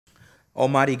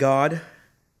Almighty God,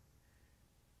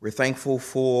 we're thankful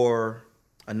for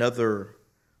another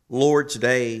Lord's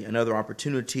Day, another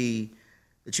opportunity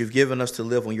that you've given us to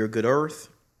live on your good earth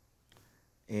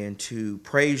and to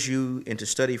praise you and to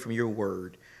study from your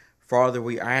word. Father,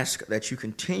 we ask that you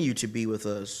continue to be with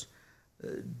us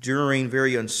during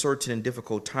very uncertain and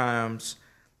difficult times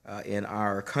in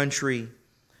our country.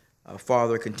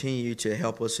 Father, continue to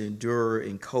help us endure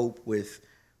and cope with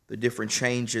the different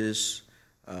changes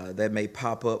that may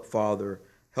pop up, Father.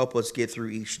 Help us get through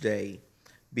each day.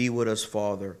 Be with us,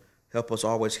 Father. Help us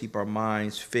always keep our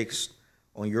minds fixed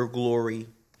on your glory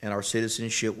and our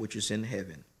citizenship, which is in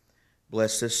heaven.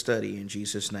 Bless this study in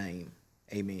Jesus' name.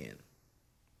 Amen.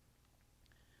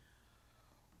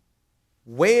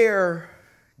 Where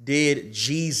did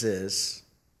Jesus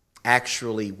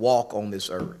actually walk on this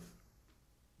earth?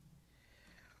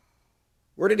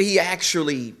 Where did he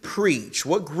actually preach?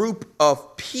 What group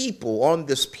of people on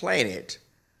this planet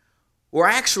were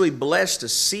actually blessed to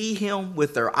see him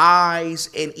with their eyes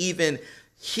and even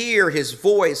hear his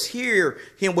voice, hear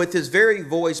him with his very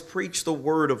voice preach the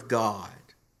word of God?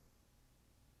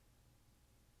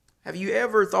 Have you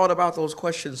ever thought about those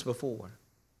questions before?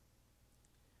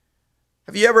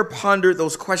 Have you ever pondered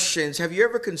those questions? Have you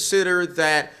ever considered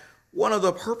that one of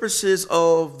the purposes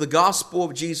of the gospel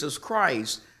of Jesus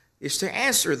Christ is to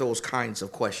answer those kinds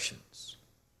of questions?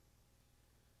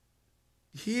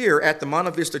 Here at the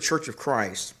Monte Vista Church of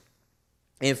Christ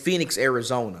in Phoenix,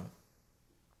 Arizona,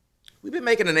 we've been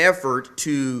making an effort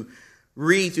to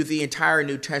read through the entire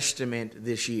New Testament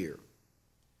this year.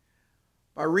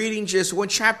 By reading just one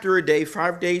chapter a day,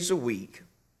 5 days a week,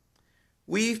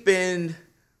 we've been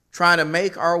trying to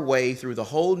make our way through the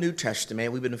whole New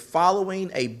Testament. We've been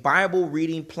following a Bible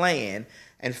reading plan.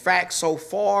 In fact, so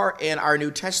far in our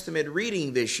New Testament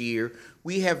reading this year,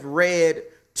 we have read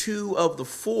 2 of the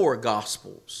 4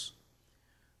 Gospels.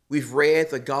 We've read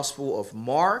the Gospel of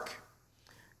Mark,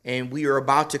 and we are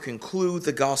about to conclude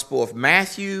the Gospel of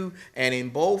Matthew. And in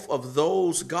both of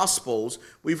those Gospels,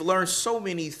 we've learned so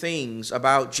many things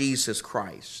about Jesus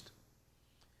Christ.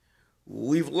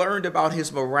 We've learned about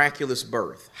his miraculous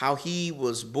birth, how he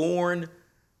was born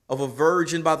of a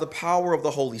virgin by the power of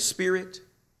the Holy Spirit.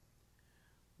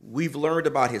 We've learned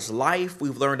about his life.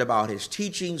 We've learned about his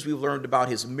teachings. We've learned about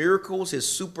his miracles, his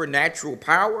supernatural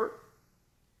power.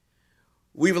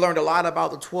 We've learned a lot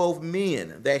about the 12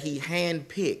 men that he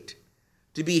handpicked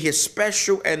to be his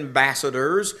special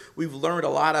ambassadors. We've learned a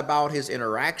lot about his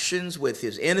interactions with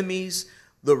his enemies,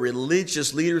 the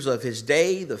religious leaders of his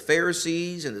day, the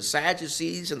Pharisees and the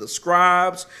Sadducees and the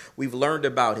scribes. We've learned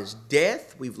about his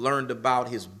death. We've learned about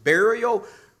his burial.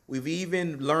 We've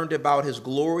even learned about his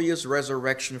glorious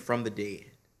resurrection from the dead.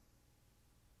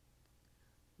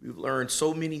 We've learned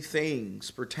so many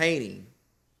things pertaining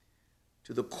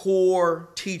to the core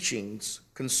teachings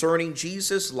concerning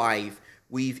Jesus' life.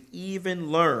 We've even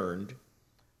learned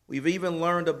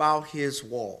about his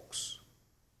walks.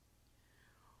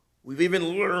 We've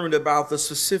even learned about the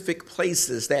specific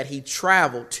places that he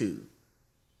traveled to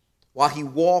while he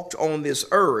walked on this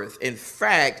earth. In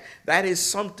fact, that is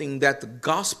something that the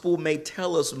gospel may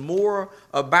tell us more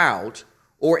about,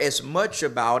 or as much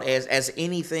about as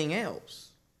anything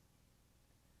else.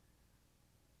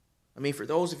 I mean, for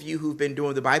those of you who've been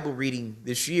doing the Bible reading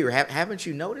this year, haven't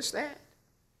you noticed that?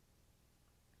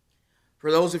 For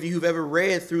those of you who've ever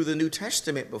read through the New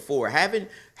Testament before,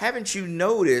 haven't you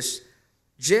noticed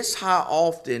just how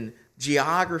often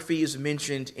geography is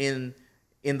mentioned in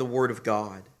the Word of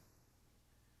God?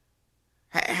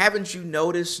 Haven't you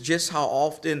noticed just how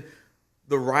often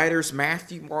the writers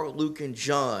Matthew, Mark, Luke, and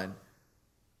John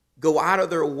go out of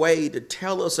their way to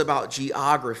tell us about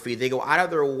geography? They go out of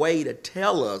their way to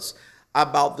tell us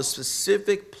about the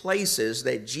specific places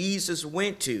that Jesus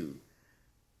went to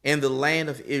in the land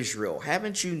of Israel.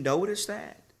 Haven't you noticed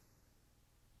that?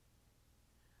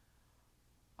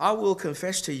 I will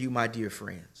confess to you, my dear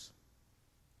friends,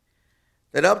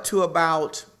 that up to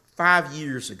about 5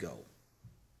 years ago,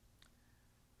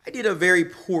 I did a very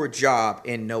poor job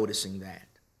in noticing that.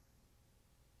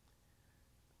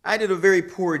 I did a very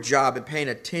poor job in paying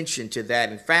attention to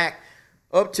that. In fact,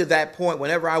 up to that point,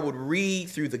 whenever I would read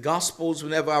through the Gospels,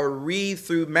 whenever I would read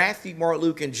through Matthew, Mark,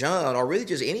 Luke, and John, or really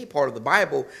just any part of the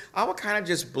Bible, I would kind of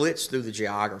just blitz through the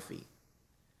geography.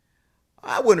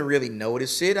 I wouldn't really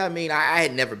notice it. I mean, I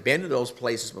had never been to those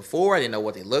places before. I didn't know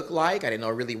what they looked like. I didn't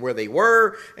know really where they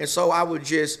were. And so I would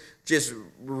just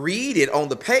read it on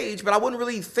the page, but I wouldn't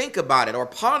really think about it or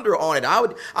ponder on it. I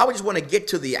would just want to get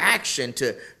to the action,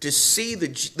 to see the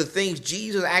things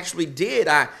Jesus actually did.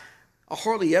 I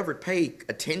hardly ever pay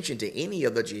attention to any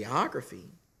of the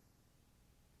geography.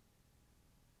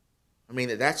 I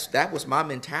mean, that was my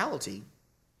mentality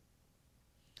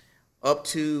up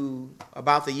to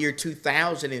about the year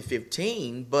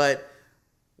 2015. But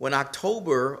when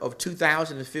October of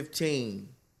 2015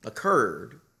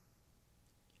 occurred,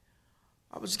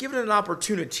 I was given an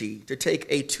opportunity to take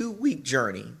a 2-week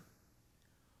journey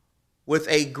with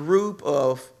a group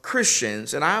of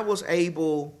Christians, and I was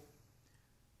able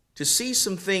to see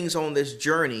some things on this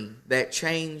journey that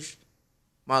changed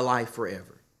my life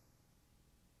forever.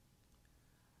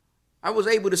 I was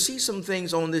able to see some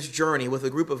things on this journey with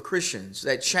a group of Christians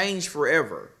that changed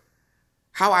forever.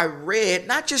 How I read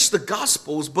not just the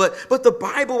Gospels, but the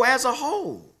Bible as a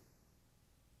whole.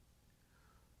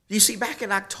 You see, back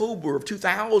in October of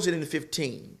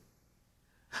 2015,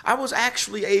 I was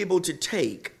actually able to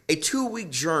take a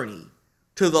 2-week journey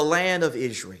to the land of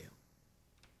Israel.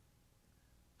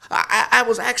 I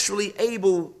was actually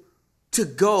able to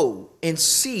go and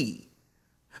see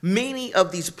many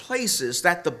of these places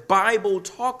that the Bible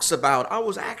talks about. I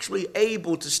was actually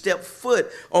able to step foot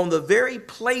on the very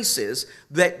places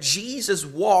that Jesus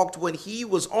walked when he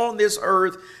was on this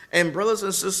earth. And brothers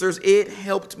and sisters, it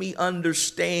helped me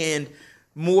understand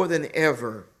more than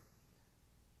ever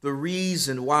the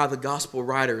reason why the gospel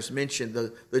writers mention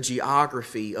the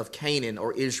geography of Canaan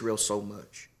or Israel so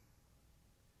much.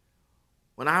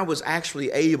 When I was actually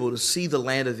able to see the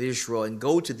land of Israel and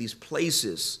go to these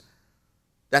places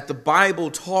that the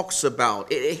Bible talks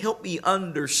about, it helped me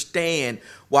understand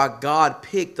why God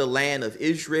picked the land of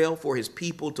Israel for his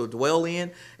people to dwell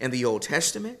in the Old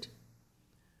Testament.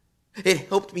 It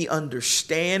helped me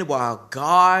understand why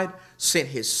God sent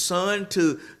his son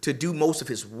to do most of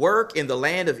his work in the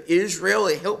land of Israel.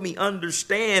 It helped me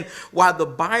understand why the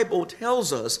Bible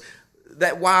tells us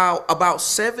that while about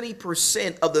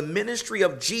 70% of the ministry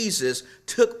of Jesus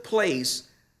took place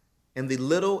in the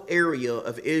little area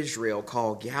of Israel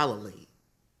called Galilee.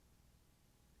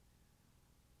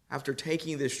 After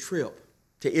taking this trip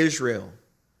to Israel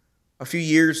a few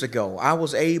years ago, I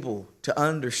was able to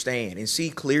understand and see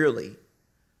clearly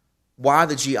why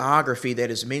the geography that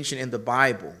is mentioned in the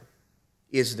Bible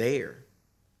is there.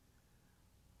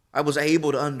 I was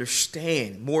able to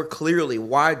understand more clearly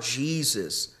why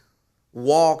Jesus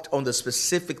walked on the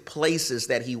specific places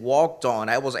that he walked on.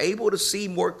 I was able to see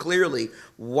more clearly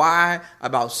why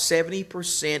about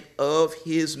 70% of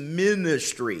his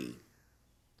ministry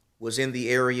was in the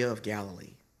area of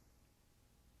Galilee.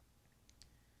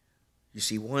 You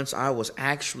see, once I was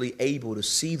actually able to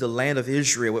see the land of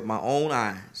Israel with my own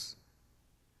eyes,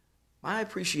 my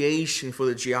appreciation for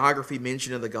the geography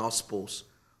mentioned in the Gospels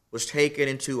was taken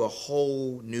into a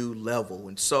whole new level.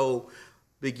 And so,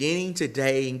 beginning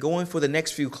today and going for the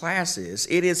next few classes,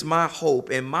 it is my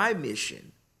hope and my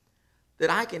mission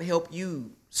that I can help you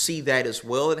see that as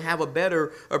well and have a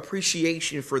better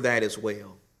appreciation for that as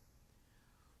well.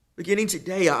 Beginning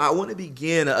today, I want to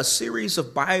begin a series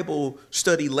of Bible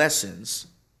study lessons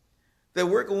that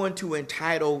we're going to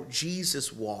entitle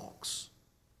Jesus Walks.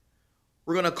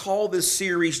 We're going to call this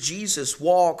series Jesus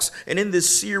Walks, and in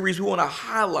this series we want to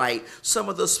highlight some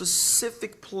of the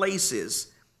specific places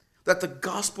that the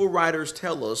gospel writers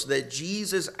tell us that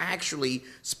Jesus actually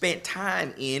spent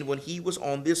time in when he was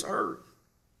on this earth.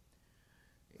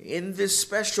 In this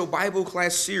special Bible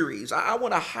class series, I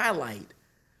want to highlight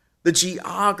the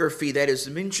geography that is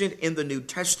mentioned in the New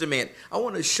Testament. I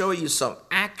want to show you some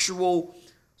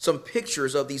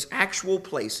pictures of these actual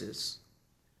places.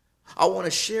 I want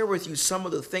to share with you some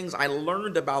of the things I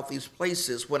learned about these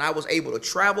places when I was able to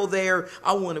travel there.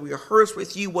 I want to rehearse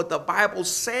with you what the Bible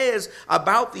says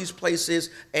about these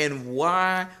places and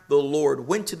why the Lord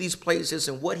went to these places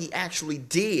and what he actually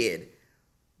did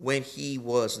when he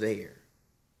was there.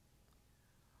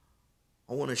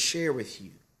 I want to share with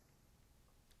you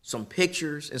some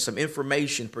pictures and some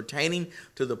information pertaining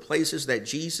to the places that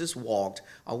Jesus walked.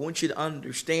 I want you to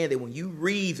understand that when you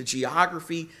read the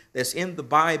geography that's in the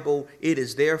Bible, it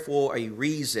is there for a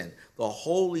reason. The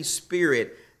Holy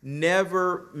Spirit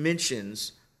never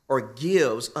mentions or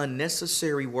gives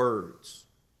unnecessary words.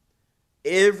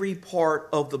 Every part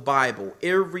of the Bible,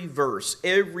 every verse,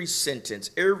 every sentence,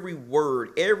 every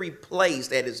word, every place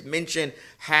that is mentioned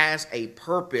has a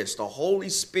purpose. The Holy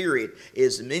Spirit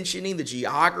is mentioning the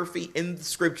geography in the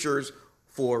scriptures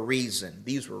for a reason.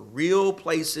 These were real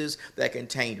places that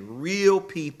contained real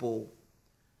people,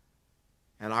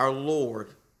 and our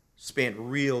Lord spent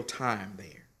real time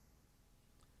there.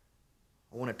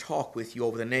 I want to talk with you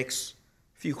over the next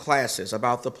few classes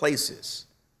about the places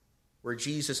where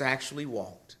Jesus actually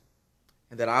walked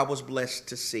and that I was blessed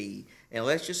to see. And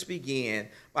let's just begin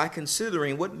by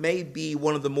considering what may be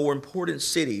one of the more important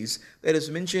cities that is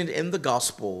mentioned in the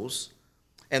Gospels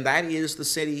and that is the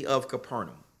city of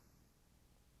Capernaum.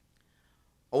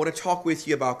 I want to talk with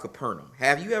you about Capernaum.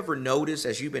 Have you ever noticed,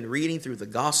 as you've been reading through the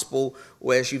gospel,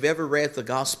 or as you've ever read the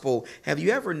gospel, have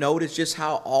you ever noticed just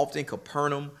how often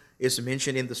Capernaum is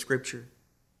mentioned in the scripture?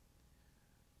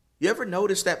 You ever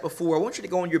noticed that before? I want you to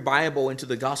go in your Bible into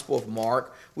the Gospel of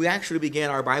Mark. We actually began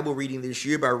our Bible reading this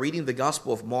year by reading the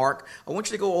Gospel of Mark. I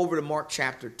want you to go over to Mark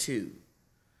chapter 2.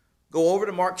 Go over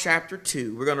to Mark chapter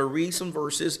 2. We're going to read some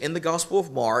verses in the Gospel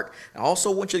of Mark. I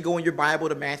also want you to go in your Bible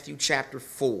to Matthew chapter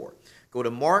 4. Go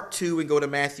to Mark 2 and go to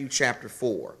Matthew chapter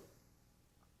 4.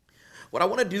 What I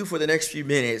want to do for the next few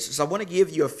minutes is I want to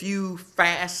give you a few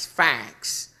fast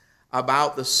facts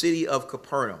about the city of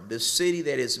Capernaum, this city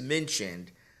that is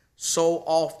mentioned so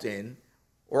often,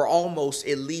 or almost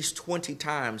at least 20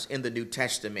 times in the New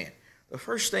Testament. The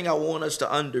first thing I want us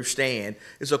to understand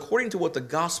is, according to what the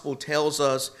gospel tells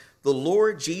us, the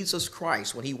Lord Jesus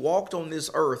Christ, when he walked on this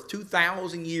earth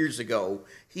 2,000 years ago,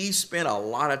 he spent a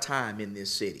lot of time in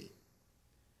this city.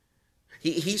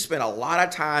 He spent a lot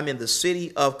of time in the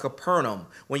city of Capernaum.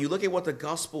 When you look at what the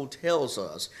gospel tells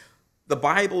us, the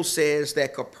Bible says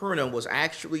that Capernaum was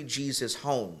actually Jesus'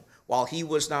 home. While he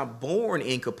was not born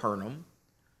in Capernaum,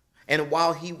 and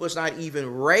while he was not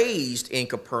even raised in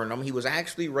Capernaum, he was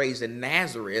actually raised in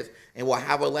Nazareth, and we'll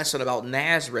have a lesson about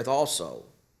Nazareth also.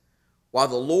 While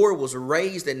the Lord was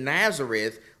raised in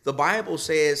Nazareth, the Bible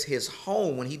says his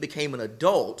home when he became an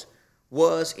adult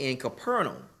was in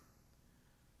Capernaum.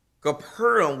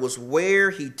 Capernaum was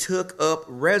where he took up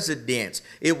residence.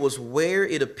 It was where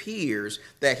it appears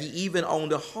that he even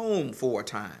owned a home for a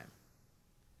time.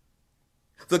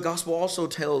 The gospel also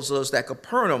tells us that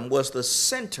Capernaum was the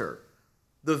center,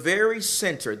 the very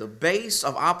center, the base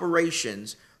of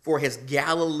operations for his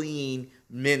Galilean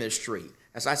ministry.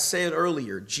 As I said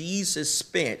earlier, Jesus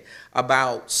spent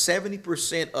about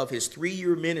 70% of his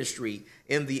 3-year ministry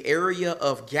in the area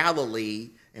of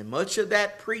Galilee, and much of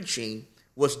that preaching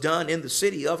was done in the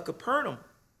city of Capernaum.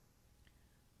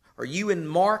 Are you in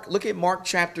Mark? Look at Mark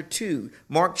chapter 2.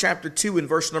 Mark chapter 2 and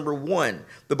verse number 1.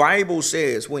 The Bible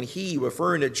says when he,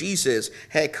 referring to Jesus,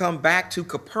 had come back to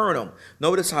Capernaum.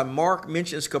 Notice how Mark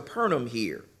mentions Capernaum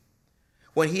here.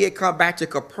 When he had come back to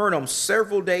Capernaum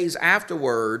several days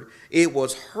afterward, it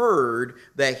was heard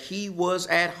that he was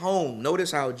at home.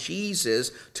 Notice how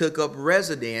Jesus took up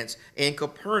residence in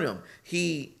Capernaum.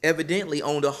 He evidently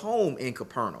owned a home in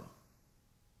Capernaum.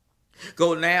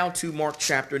 Go now to Mark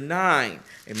chapter 9.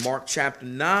 In Mark chapter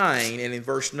 9 and in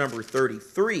verse number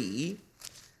 33,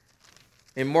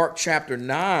 in Mark chapter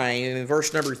 9 and in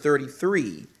verse number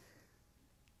 33,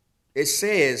 it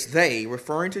says they,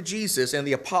 referring to Jesus and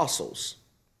the apostles,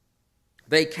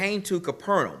 they came to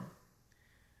Capernaum,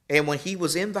 and when he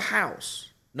was in the house,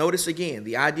 notice again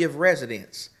the idea of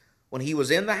residence. When he was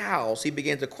in the house, he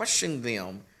began to question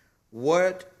them,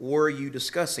 what were you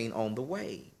discussing on the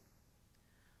way?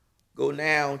 Go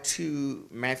now to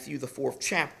Matthew, the 4th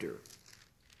chapter.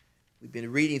 We've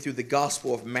been reading through the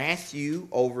Gospel of Matthew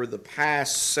over the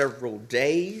past several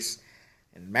days.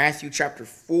 In Matthew chapter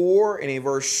 4 and in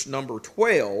verse number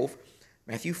 12,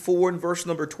 Matthew 4 and verse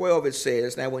number 12, it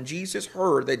says, now when Jesus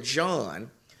heard that John,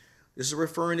 this is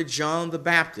referring to John the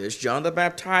Baptist, John the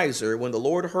Baptizer, when the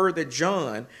Lord heard that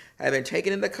John had been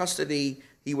taken into custody,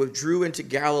 he withdrew into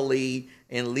Galilee,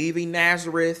 and leaving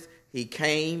Nazareth, he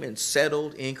came and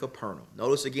settled in Capernaum.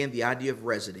 Notice again the idea of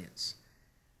residence.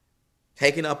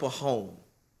 Taking up a home.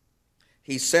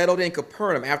 He settled in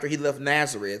Capernaum after he left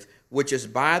Nazareth, which is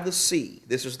by the sea.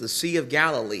 This is the Sea of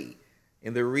Galilee,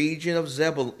 in the region of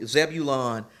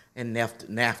Zebulun and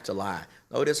Naphtali.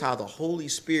 Notice how the Holy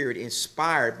Spirit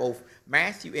inspired both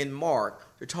Matthew and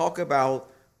Mark to talk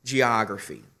about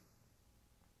geography.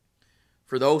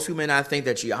 For those who may not think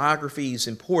that geography is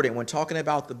important when talking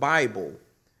about the Bible,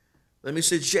 let me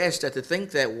suggest that to think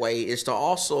that way is to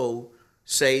also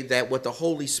say that what the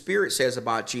Holy Spirit says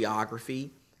about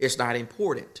geography is not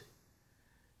important.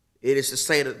 It is to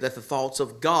say that the thoughts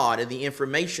of God and the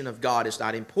information of God is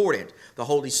not important. The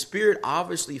Holy Spirit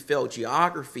obviously felt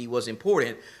geography was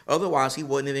important. Otherwise, he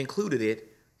wouldn't have included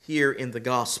it here in the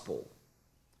gospel.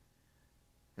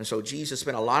 And so Jesus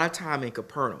spent a lot of time in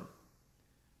Capernaum.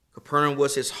 Capernaum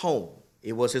was his home.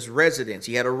 It was his residence.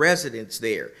 He had a residence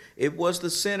there. It was the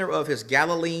center of his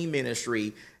Galilean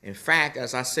ministry. In fact,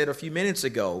 as I said a few minutes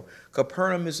ago,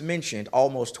 Capernaum is mentioned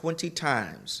almost 20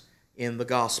 times in the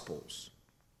Gospels.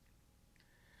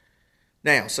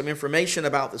 Now, some information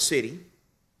about the city,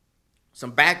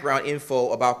 some background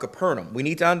info about Capernaum. We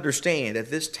need to understand that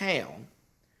this town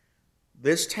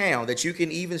that you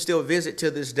can even still visit to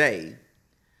this day,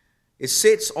 it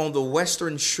sits on the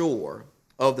western shore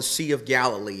of the Sea of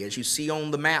Galilee. As you see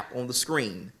on the map on the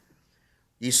screen,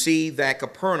 you see that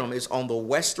Capernaum is on the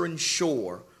western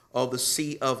shore of the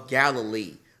Sea of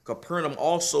Galilee. Capernaum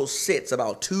also sits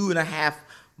about 2.5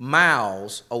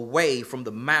 miles away from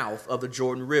the mouth of the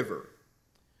Jordan River.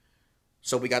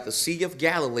 So we got the Sea of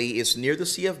Galilee. It's near the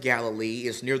Sea of Galilee.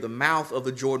 It's near the mouth of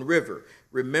the Jordan River.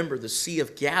 Remember, the Sea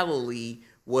of Galilee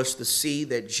was the sea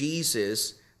that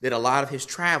Jesus did a lot of his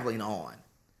traveling on.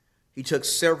 He took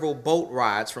several boat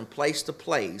rides from place to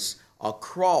place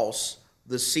across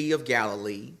the Sea of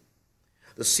Galilee.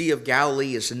 The Sea of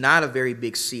Galilee is not a very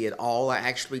big sea at all. I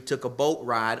actually took a boat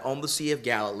ride on the Sea of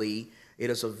Galilee. It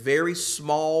is a very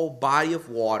small body of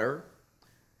water.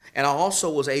 And I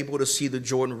also was able to see the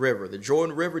Jordan River. The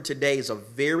Jordan River today is a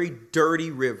very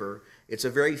dirty river. It's a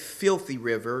very filthy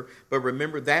river. But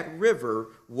remember, that river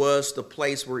was the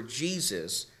place where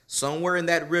Jesus, somewhere in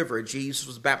that river, Jesus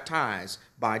was baptized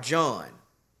by John.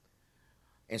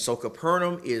 And so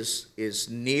Capernaum is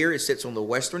near. It sits on the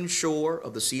western shore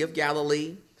of the Sea of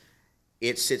Galilee.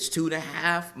 It sits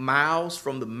 2.5 miles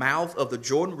from the mouth of the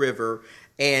Jordan River.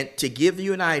 And to give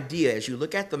you an idea, as you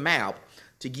look at the map,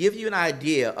 to give you an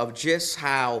idea of just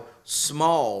how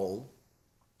small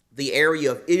the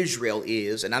area of Israel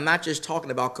is, and I'm not just talking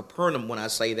about Capernaum when I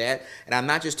say that, and I'm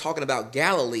not just talking about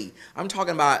Galilee, I'm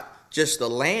talking about just the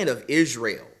land of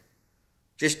Israel.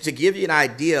 Just to give you an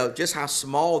idea of just how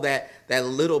small that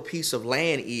little piece of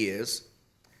land is,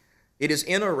 it is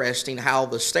interesting how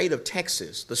the state of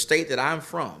Texas, the state that I'm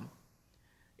from,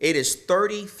 it is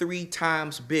 33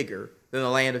 times bigger than the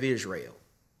land of Israel.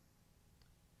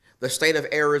 The state of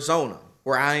Arizona,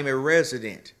 where I am a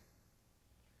resident,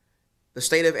 the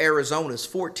state of Arizona is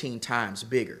 14 times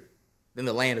bigger than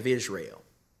the land of Israel.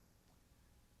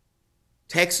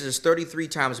 Texas is 33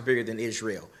 times bigger than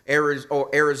Israel.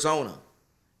 Arizona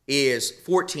is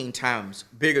 14 times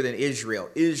bigger than Israel.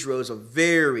 Israel is a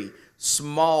very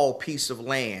small piece of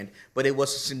land, but it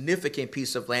was a significant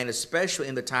piece of land, especially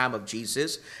in the time of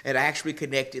Jesus. It actually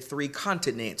connected 3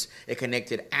 continents. It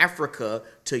connected Africa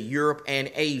to Europe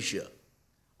and Asia.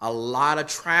 A lot of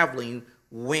traveling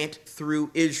went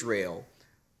through Israel.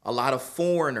 A lot of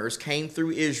foreigners came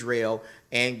through Israel,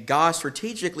 and God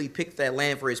strategically picked that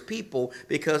land for his people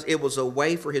because it was a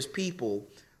way for his people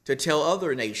to tell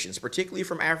other nations, particularly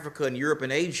from Africa and Europe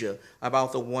and Asia,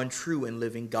 about the one true and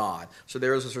living God. So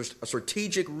there is a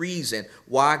strategic reason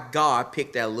why God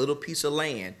picked that little piece of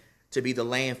land to be the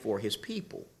land for his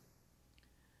people.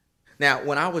 Now,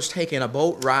 when I was taking a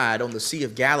boat ride on the Sea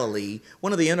of Galilee,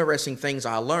 one of the interesting things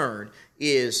I learned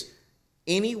is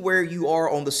anywhere you are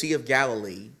on the Sea of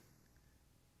Galilee,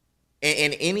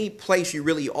 and any place you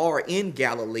really are in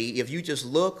Galilee, if you just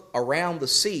look around the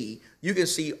sea, you can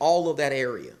see all of that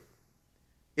area.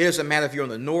 It doesn't matter if you're on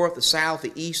the north, the south,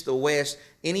 the east, the west,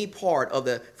 from any part of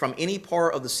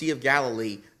the Sea of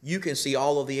Galilee, you can see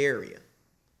all of the area.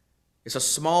 It's a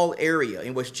small area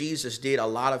in which Jesus did a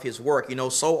lot of his work. You know,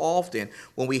 so often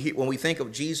when we think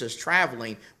of Jesus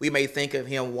traveling, we may think of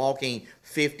him walking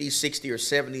 50, 60, or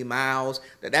 70 miles.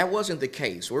 That wasn't the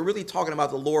case. We're really talking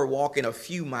about the Lord walking a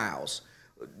few miles,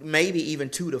 maybe even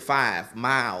 2 to 5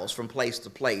 miles from place to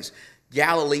place.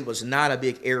 Galilee was not a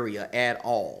big area at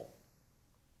all.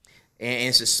 And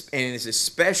it's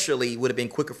especially would have been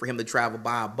quicker for him to travel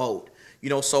by a boat. You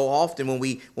know, so often when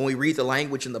we read the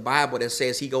language in the Bible that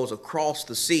says he goes across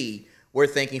the sea, we're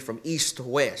thinking from east to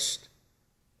west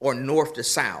or north to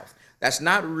south. That's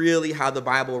not really how the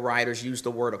Bible writers use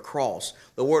the word across.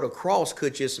 The word across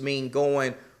could just mean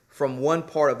going from one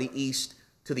part of the east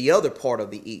to the other part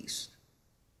of the east.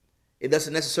 It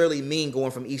doesn't necessarily mean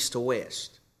going from east to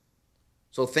west.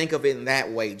 So think of it in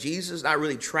that way. Jesus is not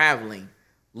really traveling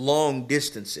long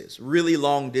distances, really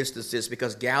long distances,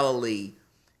 because Galilee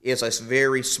is a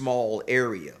very small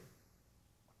area.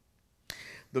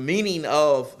 The meaning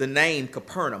of the name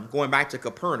Capernaum, going back to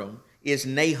Capernaum, is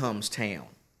Nahum's town.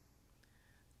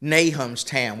 Nahum's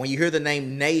town. When you hear the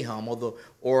name Nahum or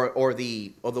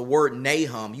the word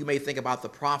Nahum, you may think about the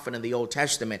prophet in the Old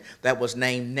Testament that was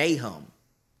named Nahum.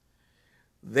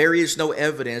 There is no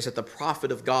evidence that the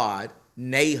prophet of God,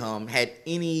 Nahum, had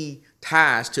any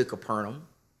ties to Capernaum.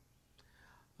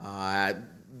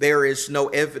 There is no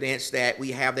evidence that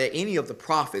we have that any of the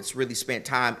prophets really spent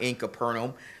time in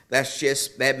Capernaum.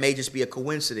 That may just be a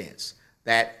coincidence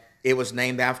that it was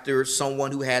named after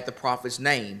someone who had the prophet's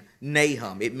name,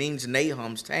 Nahum. It means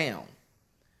Nahum's town.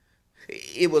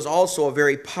 It was also a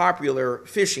very popular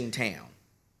fishing town.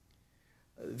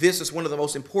 This is one of the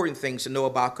most important things to know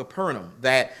about Capernaum,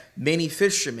 that many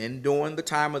fishermen during the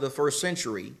time of the first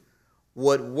century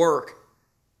would work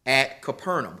at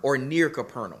Capernaum or near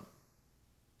Capernaum.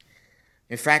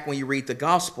 In fact, when you read the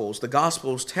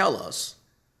Gospels tell us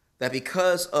that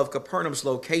because of Capernaum's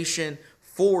location,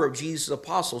 4 of Jesus'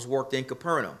 apostles worked in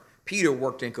Capernaum. Peter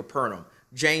worked in Capernaum.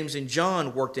 James and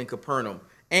John worked in Capernaum.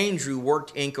 Andrew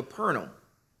worked in Capernaum.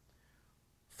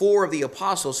 4 of the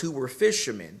apostles who were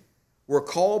fishermen were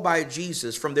called by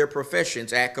Jesus from their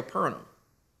professions at Capernaum.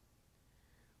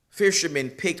 Fishermen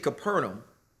picked Capernaum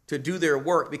to do their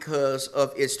work because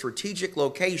of its strategic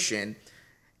location.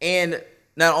 And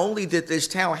not only did this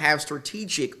town have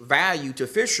strategic value to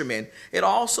fishermen, it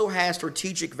also has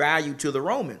strategic value to the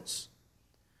Romans.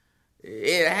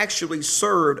 It actually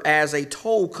served as a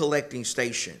toll collecting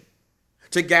station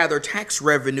to gather tax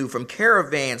revenue from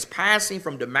caravans passing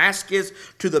from Damascus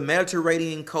to the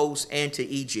Mediterranean coast and to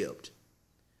Egypt.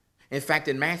 In fact,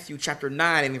 in Matthew chapter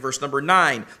 9 and in verse number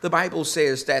 9, the Bible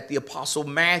says that the apostle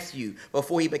Matthew,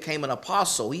 before he became an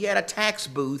apostle, he had a tax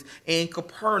booth in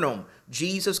Capernaum.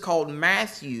 Jesus called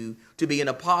Matthew to be an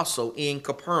apostle in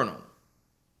Capernaum.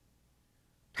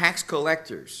 Tax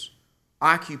collectors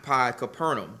occupied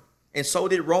Capernaum, and so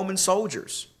did Roman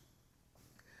soldiers.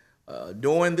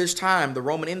 During this time, the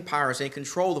Roman Empire was in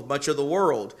control of much of the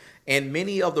world, and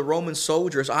many of the Roman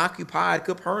soldiers occupied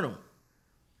Capernaum.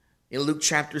 In Luke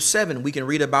chapter 7, we can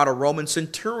read about a Roman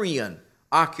centurion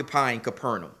occupying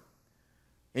Capernaum.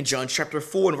 In John chapter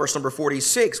 4 and verse number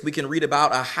 46, we can read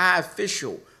about a high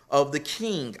official of the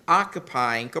king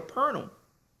occupying Capernaum.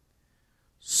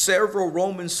 Several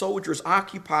Roman soldiers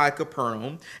occupied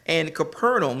Capernaum, and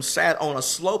Capernaum sat on a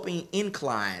sloping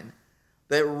incline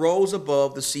that rose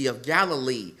above the Sea of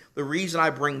Galilee. The reason I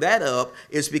bring that up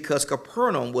is because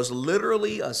Capernaum was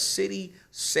literally a city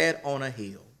set on a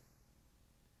hill.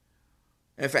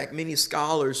 In fact, many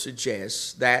scholars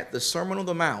suggest that the Sermon on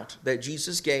the Mount that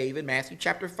Jesus gave in Matthew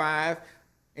chapter 5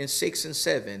 and 6 and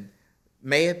 7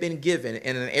 may have been given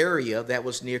in an area that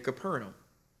was near Capernaum.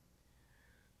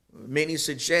 Many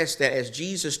suggest that as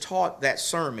Jesus taught that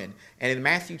sermon, and in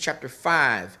Matthew chapter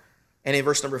 5 and in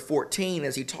verse number 14,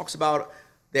 as he talks about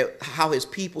that how his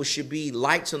people should be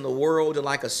lights in the world and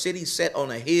like a city set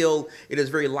on a hill, it is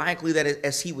very likely that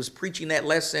as he was preaching that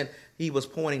lesson, he was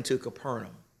pointing to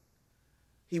Capernaum.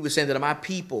 He was saying that my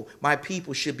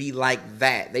people should be like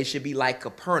that. They should be like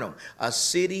Capernaum, a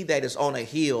city that is on a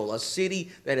hill, a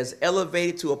city that is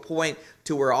elevated to a point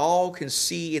to where all can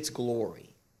see its glory.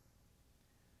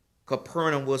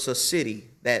 Capernaum was a city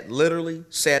that literally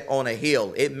sat on a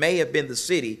hill. It may have been the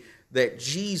city that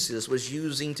Jesus was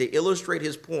using to illustrate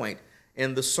his point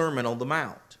in the Sermon on the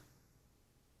Mount.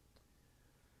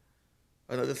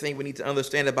 Another thing we need to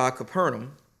understand about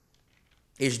Capernaum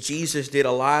is Jesus did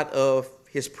a lot of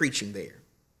his preaching there.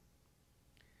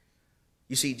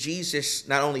 You see, Jesus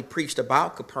not only preached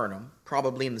about Capernaum,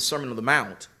 probably in the Sermon on the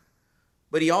Mount,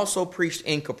 but he also preached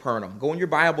in Capernaum. Go in your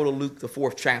Bible to Luke, the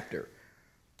 4th chapter.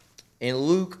 In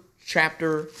Luke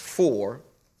chapter 4,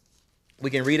 we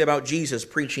can read about Jesus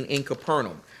preaching in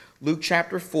Capernaum. Luke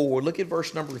chapter 4, look at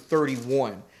verse number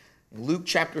 31. In Luke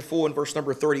chapter 4 and verse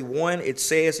number 31, it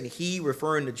says, and he,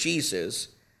 referring to Jesus,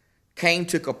 came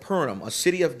to Capernaum, a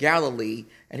city of Galilee,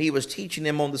 and he was teaching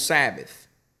them on the Sabbath.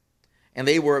 And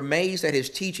they were amazed at his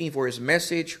teaching, for his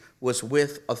message was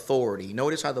with authority.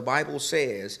 Notice how the Bible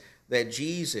says that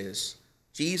Jesus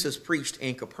preached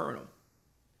in Capernaum.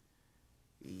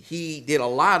 He did a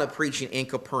lot of preaching in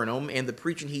Capernaum, and the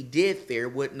preaching he did there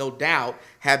would no doubt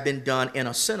have been done in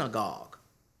a synagogue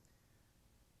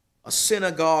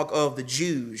of the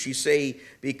Jews. You say,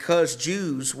 because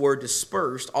Jews were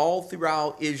dispersed all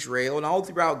throughout Israel and all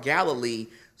throughout Galilee,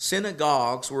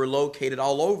 synagogues were located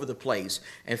all over the place.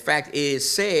 In fact, it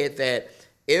is said that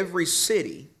every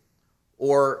city,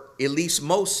 or at least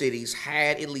most cities,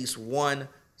 had at least one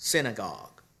synagogue.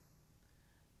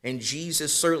 And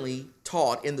Jesus certainly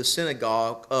taught in the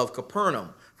synagogue of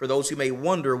Capernaum. For those who may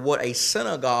wonder what a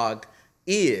synagogue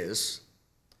is,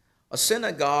 a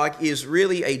synagogue is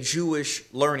really a Jewish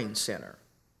learning center.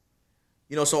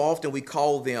 You know, so often we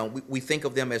call them, we think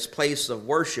of them as places of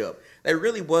worship. That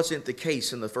really wasn't the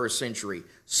case in the first century.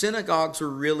 Synagogues were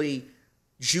really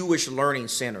Jewish learning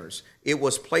centers. It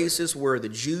was places where the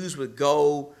Jews would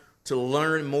go to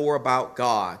learn more about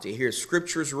God, to hear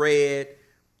scriptures read,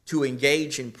 to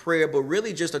engage in prayer, but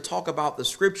really just to talk about the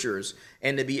scriptures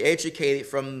and to be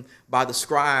educated by the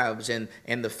scribes and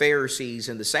the Pharisees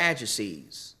and the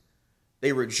Sadducees.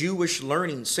 They were Jewish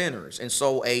learning centers. And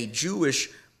so a Jewish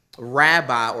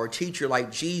rabbi or teacher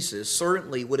like Jesus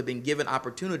certainly would have been given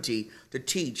opportunity to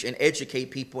teach and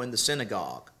educate people in the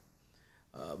synagogue.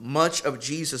 Much of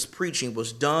Jesus' preaching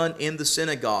was done in the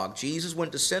synagogue. Jesus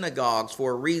went to synagogues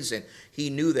for a reason.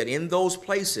 He knew that in those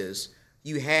places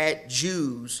you had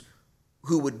Jews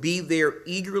who would be there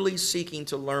eagerly seeking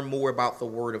to learn more about the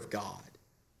Word of God.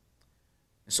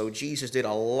 And so Jesus did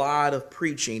a lot of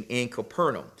preaching in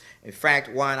Capernaum. In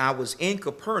fact, when I was in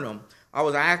Capernaum, I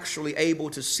was actually able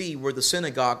to see where the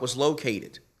synagogue was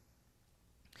located.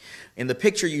 In the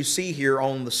picture you see here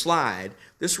on the slide,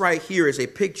 this right here is a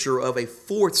picture of a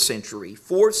 4th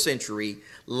century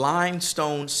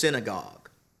limestone synagogue.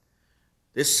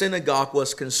 This synagogue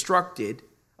was constructed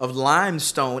of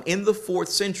limestone in the 4th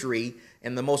century,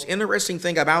 and the most interesting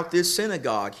thing about this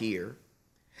synagogue here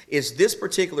is this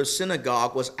particular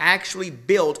synagogue was actually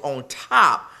built on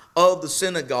top of the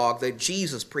synagogue that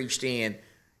Jesus preached in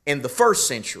the 1st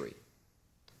century.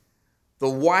 The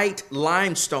white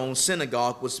limestone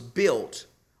synagogue was built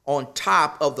on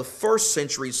top of the 1st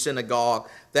century synagogue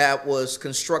that was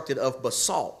constructed of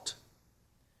basalt.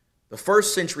 The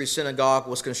 1st century synagogue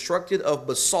was constructed of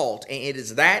basalt, and it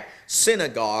is that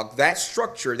synagogue, that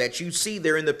structure that you see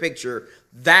there in the picture,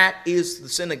 that is the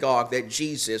synagogue that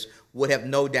Jesus would have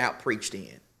no doubt preached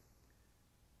in.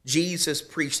 Jesus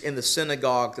preached in the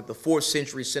synagogue that the 4th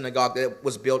century synagogue that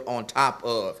was built on top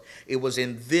of. It was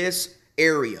in this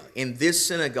area, in this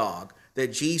synagogue,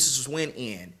 that Jesus went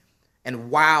in and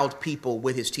wowed people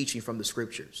with his teaching from the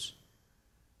scriptures.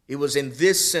 It was in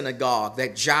this synagogue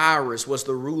that Jairus was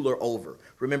the ruler over.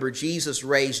 Remember, Jesus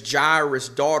raised Jairus'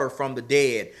 daughter from the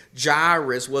dead.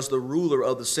 Jairus was the ruler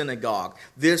of the synagogue.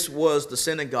 This was the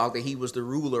synagogue that he was the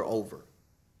ruler over.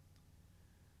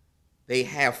 They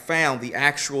have found the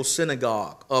actual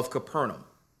synagogue of Capernaum.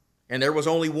 And there was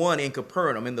only one in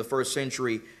Capernaum in the 1st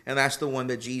century, and that's the one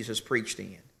that Jesus preached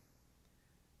in.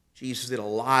 Jesus did a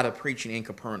lot of preaching in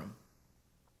Capernaum.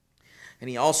 And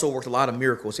he also worked a lot of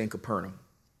miracles in Capernaum.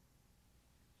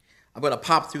 I'm going to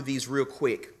pop through these real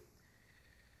quick.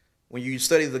 When you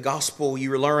study the gospel,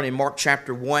 you learn in Mark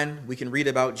chapter 1, we can read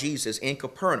about Jesus in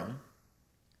Capernaum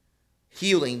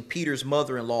healing Peter's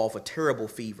mother-in-law of a terrible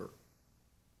fever.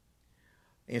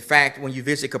 In fact, when you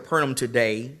visit Capernaum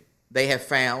today, they have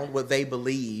found what they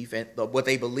believe and what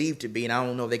they believe to be, and I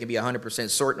don't know if they can be 100%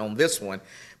 certain on this one,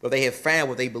 but they have found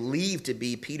what they believe to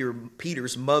be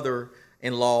Peter's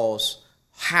mother-in-law's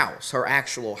house, her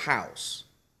actual house.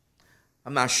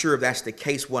 I'm not sure if that's the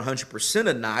case 100%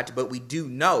 or not, but we do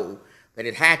know that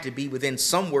it had to be within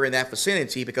somewhere in that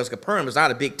vicinity because Capernaum is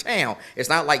not a big town. It's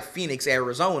not like Phoenix,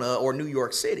 Arizona, or New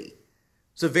York City.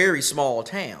 It's a very small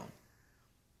town.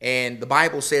 And the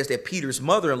Bible says that Peter's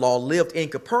mother-in-law lived in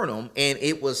Capernaum, and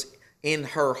it was in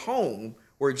her home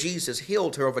where Jesus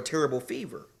healed her of a terrible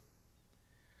fever.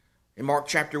 In Mark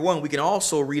chapter 1, we can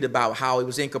also read about how it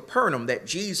was in Capernaum that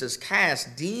Jesus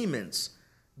cast demons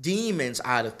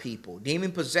out of people.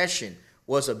 Demon possession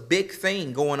was a big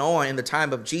thing going on in the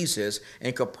time of Jesus,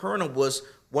 and Capernaum was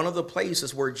one of the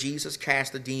places where Jesus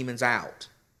cast the demons out.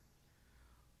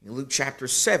 In Luke chapter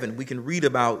 7, we can read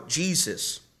about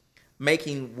Jesus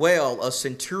making well a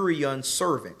centurion's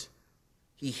servant.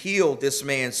 He healed this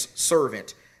man's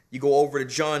servant. You go over to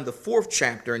John, the 4th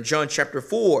chapter. In John chapter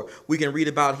 4, we can read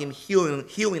about him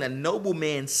healing a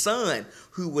nobleman's son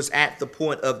who was at the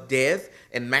point of death.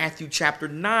 In Matthew chapter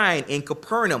 9, in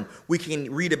Capernaum, we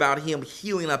can read about him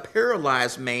healing a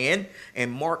paralyzed man.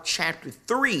 In Mark chapter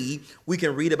 3, we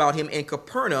can read about him in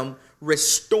Capernaum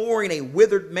restoring a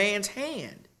withered man's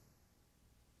hand.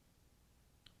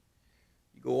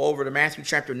 Go over to Matthew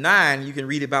chapter 9, you can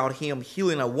read about him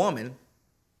healing a woman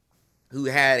who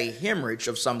had a hemorrhage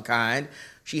of some kind.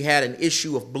 She had an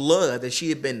issue of blood that she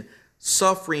had been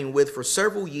suffering with for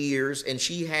several years, and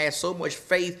she had so much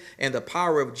faith in the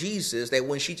power of Jesus that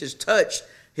when she just touched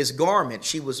his garment,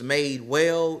 she was made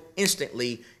well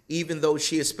instantly, even though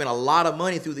she had spent a lot of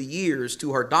money through the years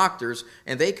to her doctors,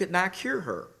 and they could not cure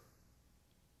her.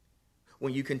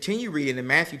 When you continue reading in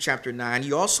Matthew chapter 9,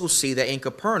 you also see that in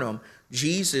Capernaum,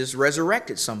 Jesus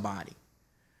resurrected somebody.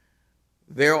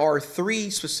 There are 3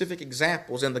 specific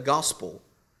examples in the gospel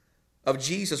of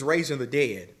Jesus raising the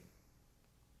dead.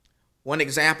 One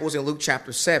example is in Luke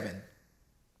chapter 7,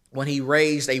 when he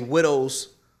raised a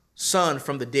widow's son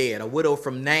from the dead, a widow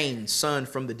from Nain's son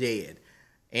from the dead.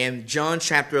 In John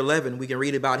chapter 11, we can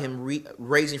read about him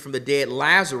raising from the dead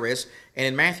Lazarus. And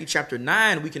in Matthew chapter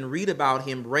 9, we can read about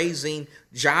him raising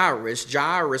Jairus.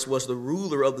 Jairus was the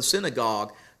ruler of the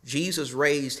synagogue. Jesus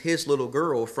raised his little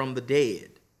girl from the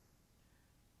dead.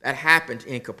 That happened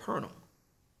in Capernaum.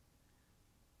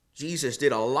 Jesus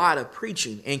did a lot of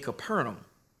preaching in Capernaum.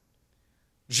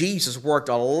 Jesus worked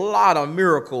a lot of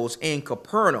miracles in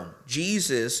Capernaum.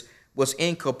 Jesus was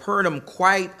in Capernaum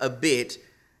quite a bit,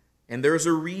 and there's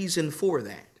a reason for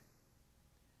that.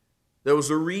 There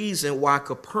was a reason why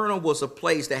Capernaum was a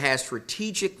place that has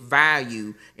strategic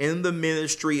value in the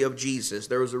ministry of Jesus.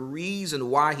 There was a reason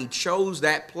why he chose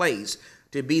that place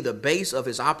to be the base of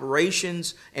his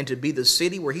operations and to be the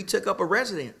city where he took up a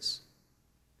residence.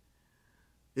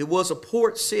 It was a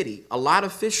port city. A lot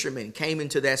of fishermen came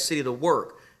into that city to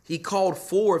work. He called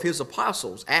 4 of his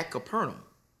apostles at Capernaum.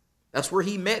 That's where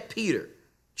he met Peter,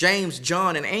 James,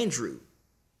 John, and Andrew.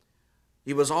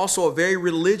 It was also a very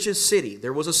religious city.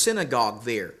 There was a synagogue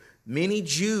there. Many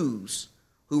Jews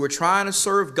who were trying to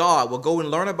serve God would go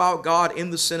and learn about God in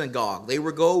the synagogue. They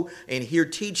would go and hear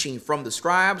teaching from the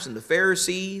scribes and the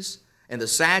Pharisees and the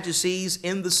Sadducees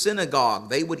in the synagogue.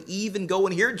 They would even go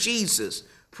and hear Jesus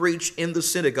preach in the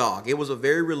synagogue. It was a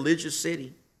very religious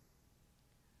city.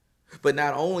 But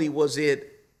not only was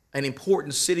it an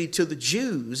important city to the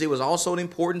Jews, it was also an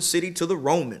important city to the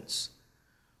Romans.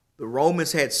 The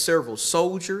Romans had several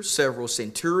soldiers, several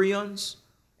centurions,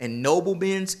 and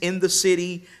noblemen in the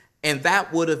city, and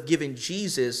that would have given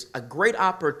Jesus a great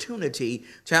opportunity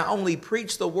to not only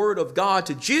preach the word of God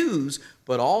to Jews,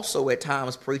 but also at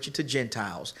times preach it to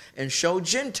Gentiles and show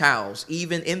Gentiles,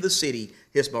 even in the city,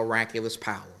 his miraculous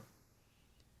power.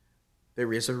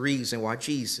 There is a reason why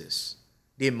Jesus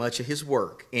did much of his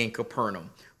work in Capernaum.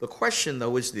 The question,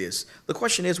 though, is this. The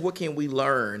question is, what can we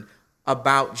learn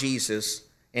about Jesus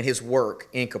and his work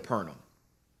in Capernaum?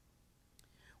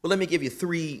 Well, let me give you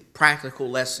 3 practical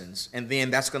lessons, and then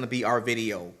that's going to be our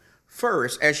video.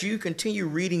 First, as you continue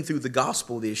reading through the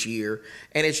gospel this year,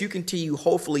 and as you continue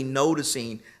hopefully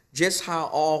noticing just how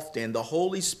often the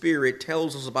Holy Spirit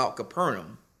tells us about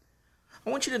Capernaum, I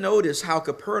want you to notice how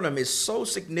Capernaum is so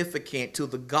significant to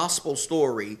the gospel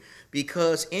story,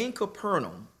 because in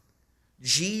Capernaum,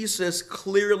 Jesus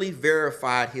clearly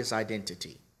verified his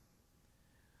identity.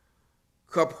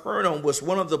 Capernaum was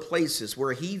one of the places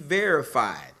where he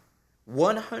verified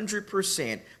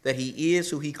 100% that he is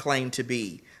who he claimed to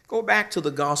be. Go back to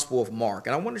the Gospel of Mark,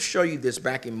 and I want to show you this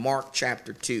back in Mark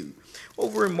chapter 2.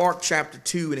 Over in Mark chapter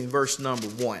 2 and in verse number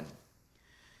 1.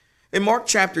 In Mark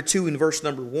chapter 2 and verse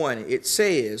number 1, it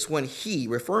says, when he,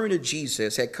 referring to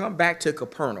Jesus, had come back to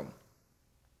Capernaum,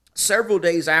 several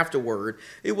days afterward,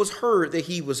 it was heard that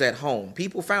he was at home.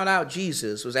 People found out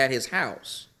Jesus was at his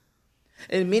house.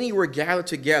 And many were gathered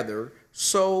together,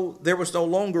 so there was no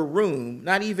longer room,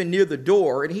 not even near the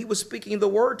door, and he was speaking the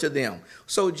word to them.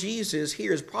 So Jesus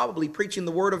here is probably preaching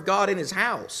the word of God in his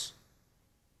house.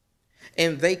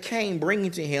 And they came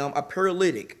bringing to him a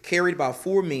paralytic carried by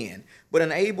 4 men, but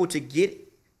unable to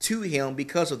get to him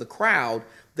because of the crowd.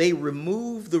 They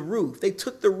removed the roof. They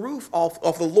took the roof off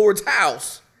of the Lord's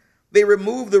house. They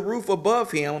removed the roof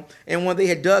above him, and when they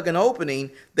had dug an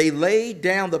opening, they laid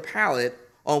down the pallet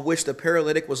on which the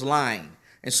paralytic was lying.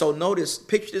 And so notice,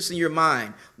 picture this in your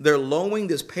mind. They're lowering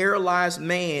this paralyzed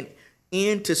man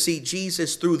in to see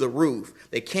Jesus through the roof.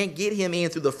 They can't get him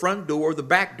in through the front door or the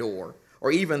back door,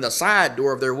 or even the side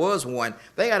door if there was one.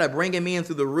 They got to bring him in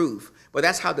through the roof. But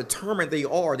that's how determined they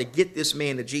are to get this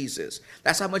man to Jesus.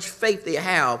 That's how much faith they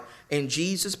have in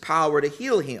Jesus' power to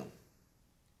heal him.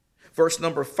 Verse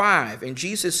number 5, and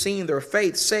Jesus, seeing their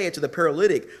faith, said to the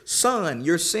paralytic, "Son,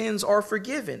 your sins are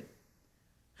forgiven."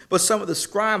 But some of the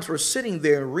scribes were sitting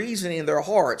there and reasoning in their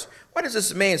hearts, "Why does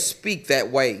this man speak that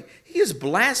way? He is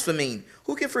blaspheming.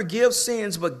 Who can forgive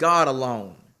sins but God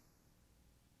alone?"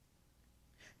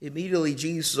 Immediately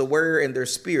Jesus, aware in their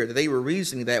spirit that they were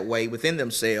reasoning that way within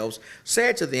themselves,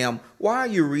 said to them, "Why are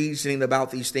you reasoning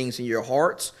about these things in your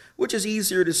hearts? Which is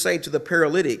easier to say to the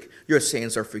paralytic, 'Your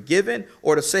sins are forgiven,'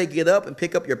 or to say, 'Get up and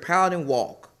pick up your pallet and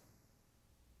walk'?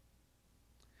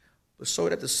 But so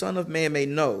that the Son of Man may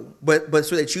know, but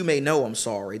so that you may know,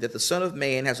 that the Son of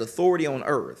Man has authority on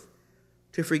earth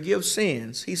to forgive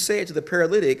sins, he said to the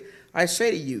paralytic, 'I say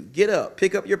to you, get up,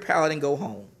 pick up your pallet and go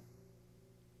home.'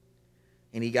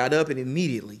 And he got up and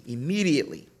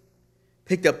immediately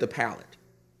picked up the pallet.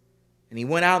 And he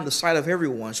went out in the sight of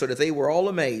everyone, so that they were all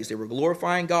amazed. They were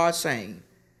glorifying God, saying,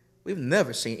 'We've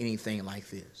never seen anything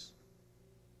like this.'"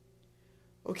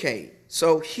 Okay,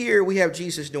 so here we have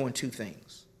Jesus doing 2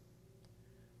 things.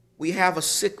 We have a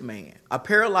sick man, a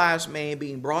paralyzed man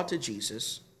being brought to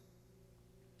Jesus,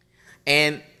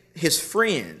 and his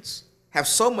friends have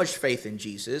so much faith in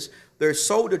Jesus, they're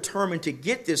so determined to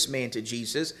get this man to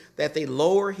Jesus that they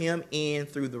lower him in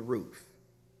through the roof.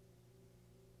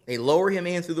 They lower him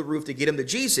in through the roof to get him to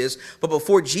Jesus, but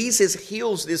before Jesus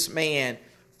heals this man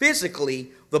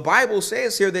physically, the Bible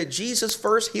says here that Jesus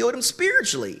first healed him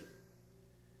spiritually.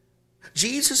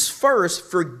 Jesus first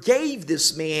forgave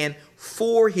this man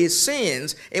for his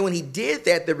sins, and when he did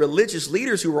that, the religious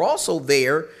leaders who were also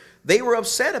there, they were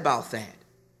upset about that.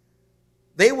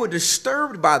 They were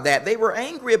disturbed by that. They were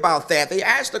angry about that. They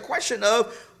asked the question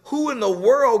of, who in the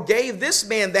world gave this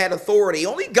man that authority?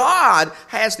 Only God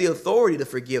has the authority to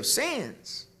forgive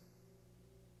sins.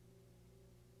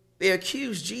 They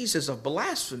accused Jesus of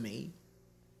blasphemy.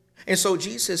 And so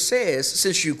Jesus says,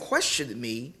 since you questioned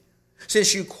me,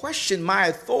 since you questioned my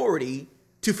authority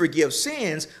to forgive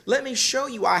sins, let me show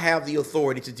you I have the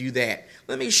authority to do that.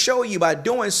 Let me show you by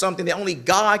doing something that only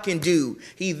God can do.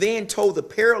 He then told the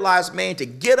paralyzed man to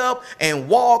get up and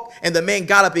walk, and the man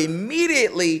got up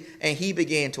immediately and he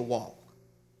began to walk.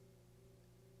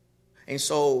 And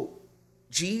so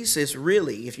Jesus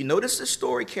really, if you notice the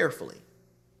story carefully,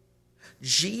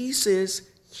 Jesus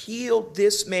healed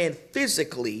this man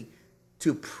physically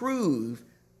to prove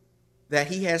that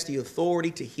he has the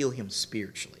authority to heal him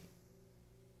spiritually.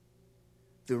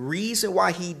 The reason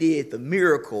why he did the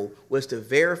miracle was to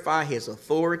verify his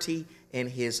authority and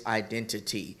his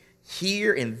identity.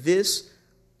 Here in this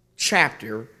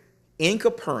chapter, in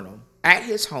Capernaum, at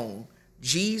his home,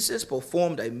 Jesus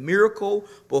performed a miracle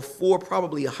before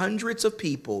probably hundreds of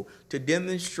people to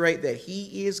demonstrate that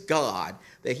he is God,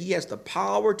 that he has the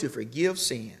power to forgive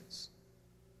sins,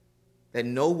 that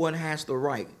no one has the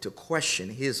right to question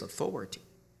his authority.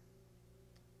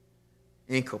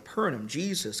 In Capernaum,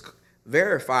 Jesus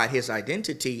verified his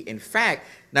identity. In fact,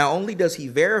 not only does he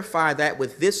verify that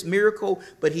with this miracle,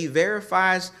 but he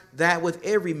verifies that with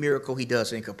every miracle he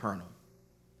does in Capernaum.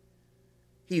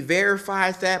 He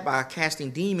verifies that by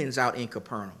casting demons out in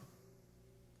Capernaum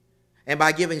and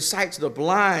by giving sight to the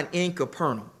blind in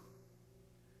Capernaum.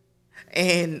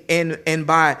 And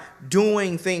by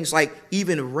doing things like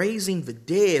even raising the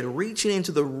dead, reaching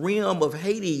into the realm of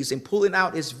Hades and pulling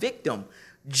out his victim.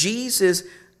 Jesus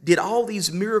did all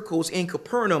these miracles in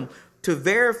Capernaum to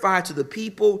verify to the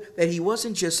people that he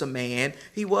wasn't just a man,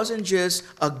 he wasn't just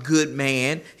a good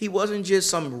man, he wasn't just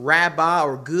some rabbi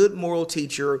or good moral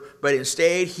teacher, but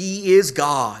instead he is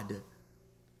God.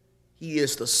 He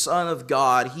is the Son of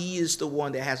God. He is the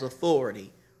one that has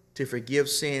authority to forgive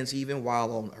sins even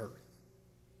while on earth.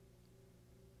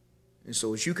 And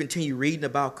so as you continue reading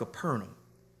about Capernaum,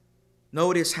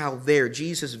 notice how there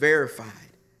Jesus verified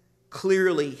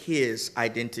clearly his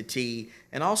identity.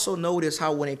 And also notice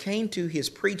how when it came to his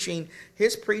preaching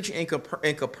in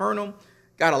Capernaum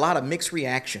got a lot of mixed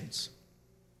reactions.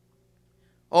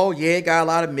 Oh yeah, it got a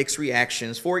lot of mixed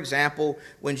reactions. For example,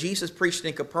 when Jesus preached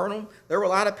in Capernaum, there were a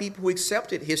lot of people who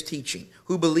accepted his teaching,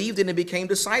 who believed in it and became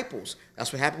disciples.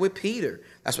 That's what happened with Peter.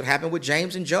 That's what happened with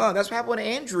James and John. That's what happened with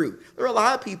Andrew. There were a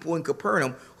lot of people in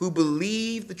Capernaum who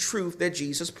believed the truth that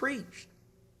Jesus preached.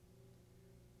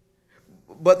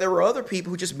 But there were other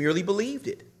people who just merely believed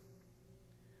it.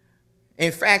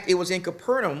 In fact, it was in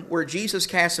Capernaum where Jesus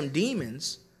cast some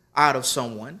demons out of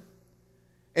someone.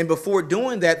 And before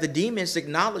doing that, the demons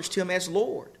acknowledged him as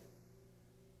Lord.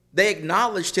 They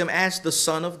acknowledged him as the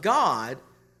Son of God,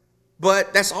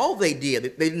 but that's all they did.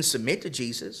 They didn't submit to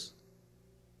Jesus.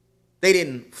 They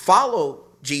didn't follow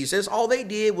Jesus. All they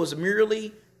did was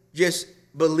merely just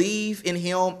believe in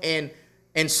him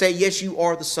and say, yes, you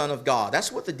are the Son of God.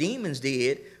 That's what the demons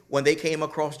did when they came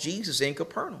across Jesus in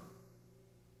Capernaum.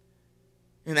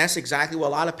 And that's exactly what a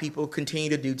lot of people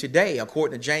continue to do today.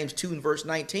 According to James 2 and verse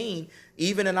 19,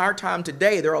 even in our time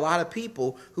today, there are a lot of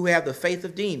people who have the faith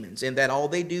of demons, and that all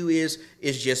they do is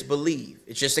just believe.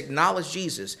 It's just acknowledge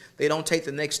Jesus. They don't take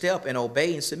the next step and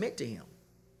obey and submit to him.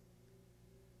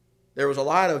 There was a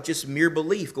lot of just mere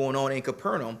belief going on in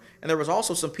Capernaum, and there was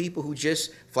also some people who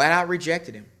just flat out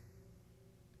rejected him,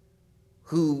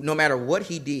 who no matter what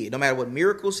he did, no matter what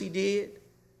miracles he did,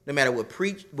 no matter what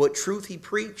truth he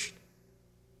preached,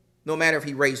 no matter if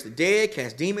he raised the dead,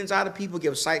 cast demons out of people,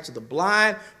 give sight to the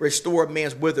blind, restore a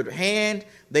man's withered hand,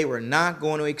 they were not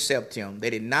going to accept him.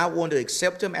 They did not want to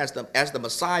accept him as the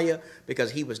Messiah because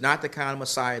he was not the kind of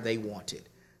Messiah they wanted.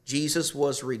 Jesus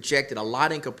was rejected a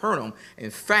lot in Capernaum.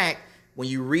 In fact, when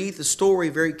you read the story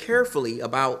very carefully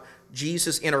about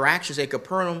Jesus' interactions at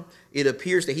Capernaum, it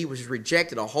appears that he was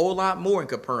rejected a whole lot more in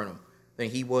Capernaum than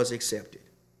he was accepted.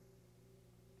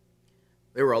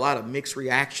 There were a lot of mixed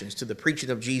reactions to the preaching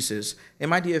of Jesus. And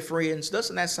my dear friends,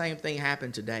 doesn't that same thing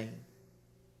happen today?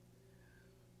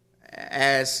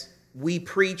 As we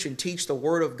preach and teach the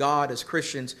word of God as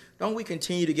Christians, don't we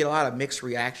continue to get a lot of mixed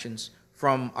reactions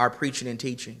from our preaching and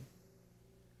teaching?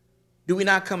 Do we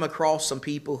not come across some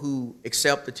people who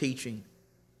accept the teaching,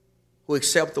 who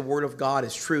accept the word of God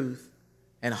as truth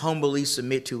and humbly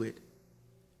submit to it?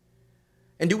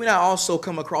 And do we not also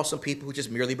come across some people who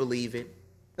just merely believe it?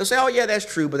 They'll say, oh, yeah, that's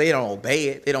true, but they don't obey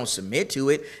it. They don't submit to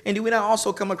it. And do we not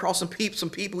also come across some people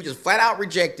who just flat out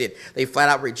reject it? They flat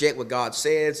out reject what God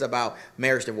says about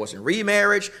marriage, divorce, and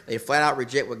remarriage. They flat out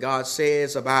reject what God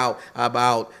says about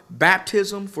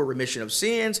baptism for remission of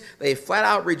sins. They flat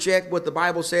out reject what the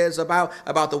Bible says about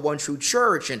the one true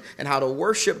church and how to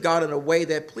worship God in a way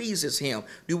that pleases him.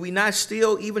 Do we not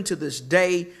still, even to this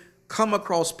day, come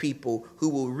across people who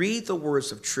will read the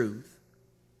words of truth?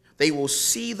 They will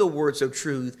see the words of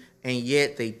truth, and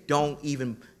yet they don't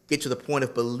even get to the point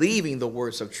of believing the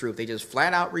words of truth. They just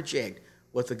flat out reject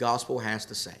what the gospel has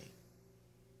to say.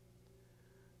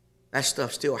 That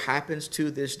stuff still happens to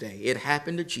this day. It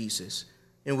happened to Jesus,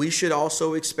 and we should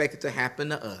also expect it to happen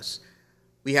to us.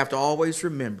 We have to always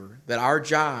remember that our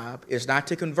job is not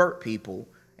to convert people.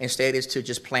 Instead, it's to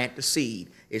just plant the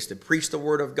seed. It's to preach the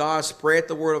word of God, spread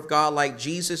the word of God like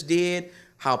Jesus did.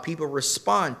 How people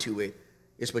respond to it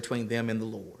is between them and the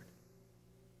Lord.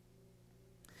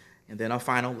 And then our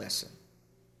final lesson.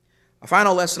 A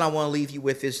final lesson I want to leave you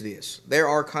with is this. There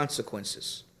are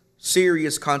consequences,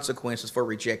 serious consequences for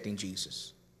rejecting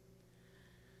Jesus.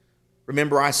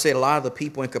 Remember, I said a lot of the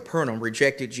people in Capernaum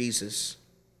rejected Jesus.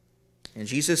 And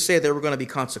Jesus said there were going to be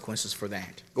consequences for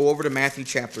that. Go over to Matthew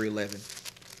chapter 11.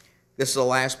 This is the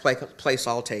last place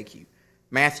I'll take you.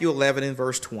 Matthew 11 and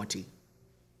verse 20.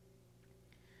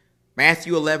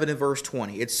 Matthew 11 and verse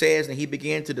 20. It says, and he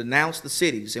began to denounce the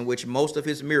cities in which most of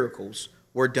his miracles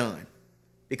were done,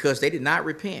 because they did not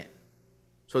repent.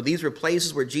 So these were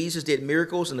places where Jesus did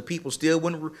miracles and the people still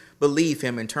wouldn't believe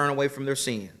him and turn away from their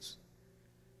sins.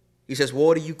 He says,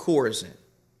 woe to you, Chorazin.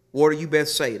 Woe to you,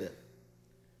 Bethsaida.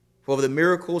 For if the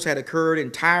miracles had occurred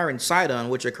in Tyre and Sidon,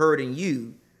 which occurred in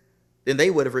you, then they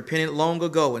would have repented long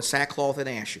ago in sackcloth and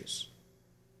ashes.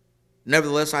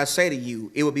 Nevertheless, I say to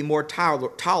you, it would be more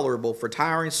tolerable for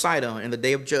Tyre and Sidon in the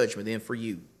day of judgment than for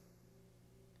you.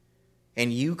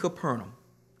 And you, Capernaum,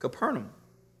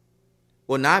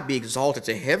 will not be exalted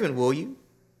to heaven, will you?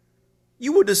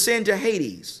 You will descend to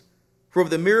Hades. For if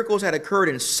the miracles had occurred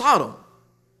in Sodom,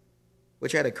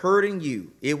 which had occurred in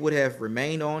you, it would have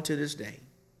remained on to this day.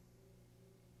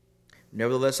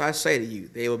 Nevertheless, I say to you,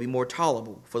 they will be more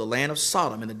tolerable for the land of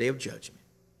Sodom in the day of judgment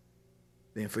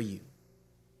than for you.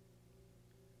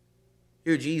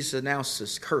 Here Jesus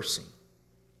announces cursing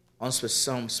on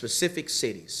some specific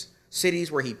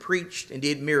cities where he preached and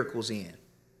did miracles in,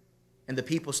 and the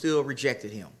people still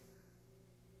rejected him.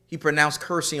 He pronounced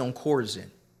cursing on Chorazin.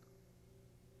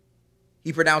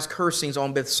 He pronounced cursings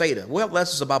on Bethsaida. We'll have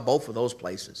lessons about both of those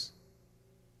places.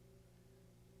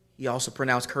 He also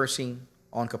pronounced cursing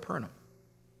on Capernaum.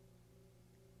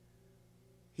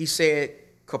 He said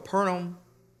Capernaum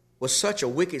was such a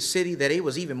wicked city that it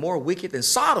was even more wicked than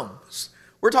Sodom.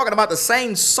 We're talking about the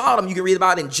same Sodom you can read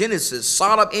about in Genesis,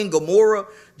 Sodom and Gomorrah.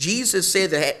 Jesus said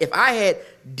that if I had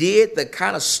did the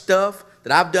kind of stuff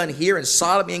that I've done here in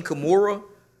Sodom and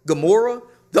Gomorrah,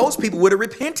 those people would have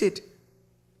repented.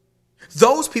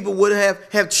 Those people would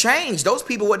have changed. Those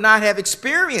people would not have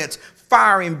experienced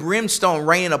fire and brimstone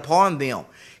raining upon them.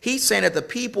 He's saying that the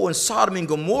people in Sodom and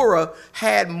Gomorrah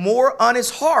had more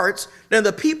honest hearts than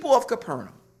the people of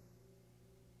Capernaum.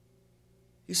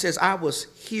 He says, I was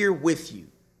here with you.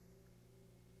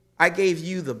 I gave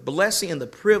you the blessing and the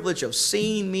privilege of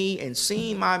seeing me and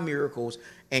seeing my miracles,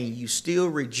 and you still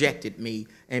rejected me.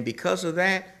 And because of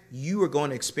that, you are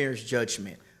going to experience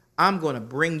judgment. I'm going to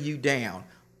bring you down.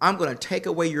 I'm going to take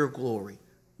away your glory.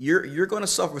 You're going to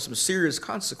suffer some serious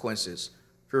consequences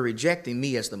for rejecting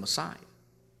me as the Messiah.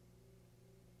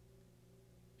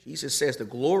 Jesus says the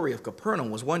glory of Capernaum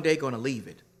was one day going to leave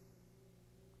it.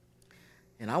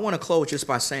 And I want to close just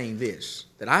by saying this,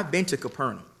 that I've been to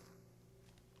Capernaum.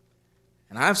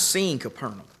 And I've seen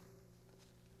Capernaum.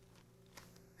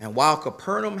 And while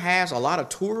Capernaum has a lot of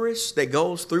tourists that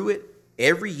goes through it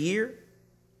every year,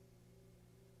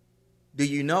 do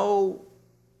you know,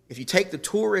 if you take the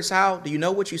tourists out, do you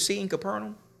know what you see in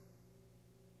Capernaum?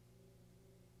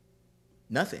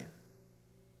 Nothing.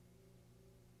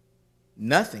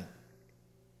 Nothing.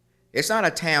 It's not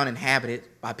a town inhabited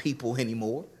by people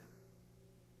anymore.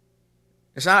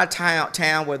 It's not a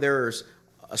town where there's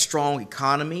a strong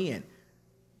economy and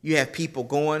you have people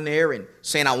going there and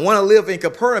saying, I want to live in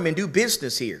Capernaum and do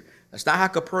business here. That's not how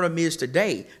Capernaum is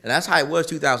today. And that's how it was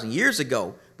 2,000 years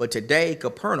ago. But today,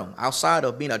 Capernaum, outside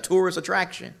of being a tourist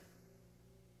attraction,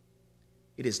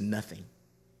 it is nothing.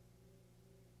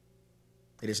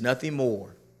 It is nothing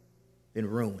more than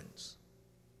ruins.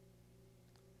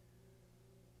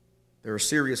 There are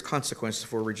serious consequences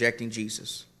for rejecting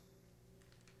Jesus.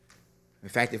 In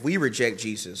fact, if we reject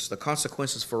Jesus, the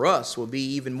consequences for us will be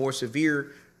even more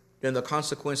severe than the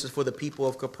consequences for the people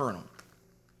of Capernaum.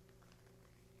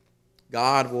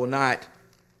 God will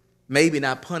maybe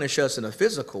not punish us in a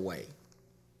physical way,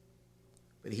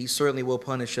 but he certainly will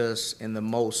punish us in the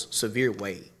most severe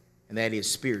way, and that is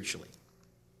spiritually,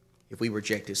 if we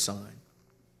reject his son.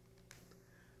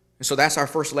 And so that's our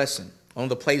first lesson on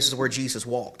the places where Jesus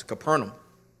walked. Capernaum,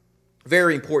 a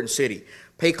very important city.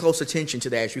 Pay close attention to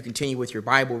that as you continue with your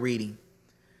Bible reading.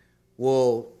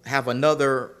 We'll have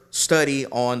another study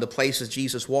on the places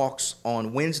Jesus walks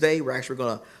on Wednesday.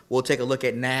 We'll take a look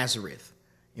at Nazareth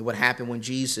and what happened when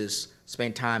Jesus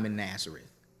spent time in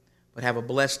Nazareth. But have a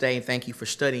blessed day, and thank you for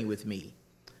studying with me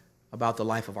about the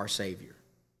life of our Savior.